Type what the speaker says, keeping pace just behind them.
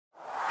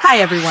Hi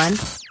everyone,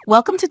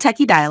 welcome to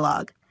Techie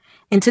Dialogue.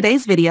 In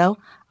today's video,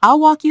 I'll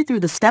walk you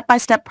through the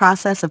step-by-step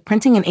process of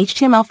printing an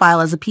HTML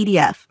file as a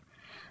PDF.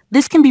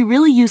 This can be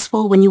really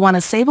useful when you want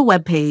to save a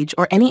web page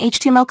or any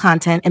HTML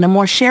content in a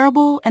more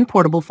shareable and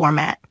portable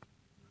format.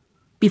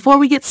 Before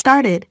we get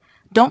started,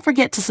 don't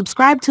forget to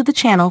subscribe to the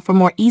channel for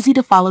more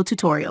easy-to-follow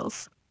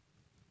tutorials.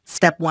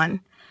 Step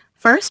 1.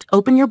 First,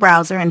 open your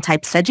browser and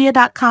type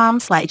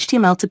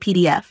segia.com/html to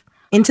PDF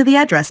into the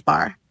address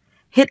bar.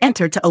 Hit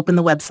enter to open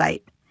the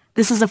website.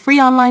 This is a free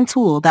online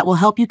tool that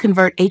will help you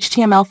convert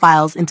HTML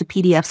files into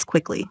PDFs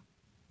quickly.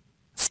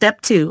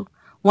 Step 2.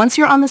 Once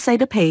you're on the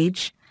Seta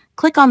page,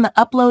 click on the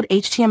Upload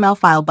HTML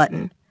File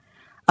button.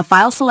 A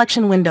file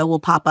selection window will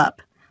pop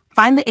up.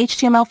 Find the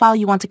HTML file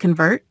you want to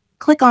convert,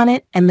 click on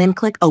it, and then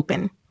click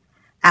Open.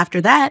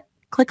 After that,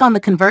 click on the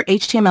Convert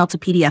HTML to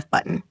PDF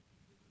button.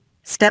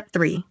 Step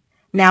 3.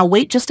 Now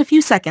wait just a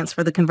few seconds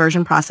for the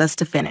conversion process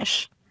to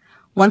finish.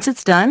 Once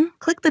it's done,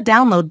 click the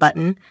Download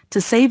button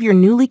to save your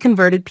newly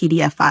converted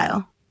PDF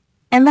file.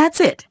 And that's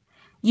it!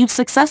 You've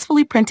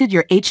successfully printed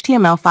your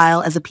HTML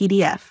file as a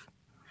PDF.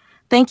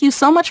 Thank you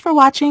so much for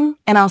watching,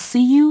 and I'll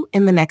see you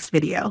in the next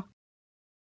video.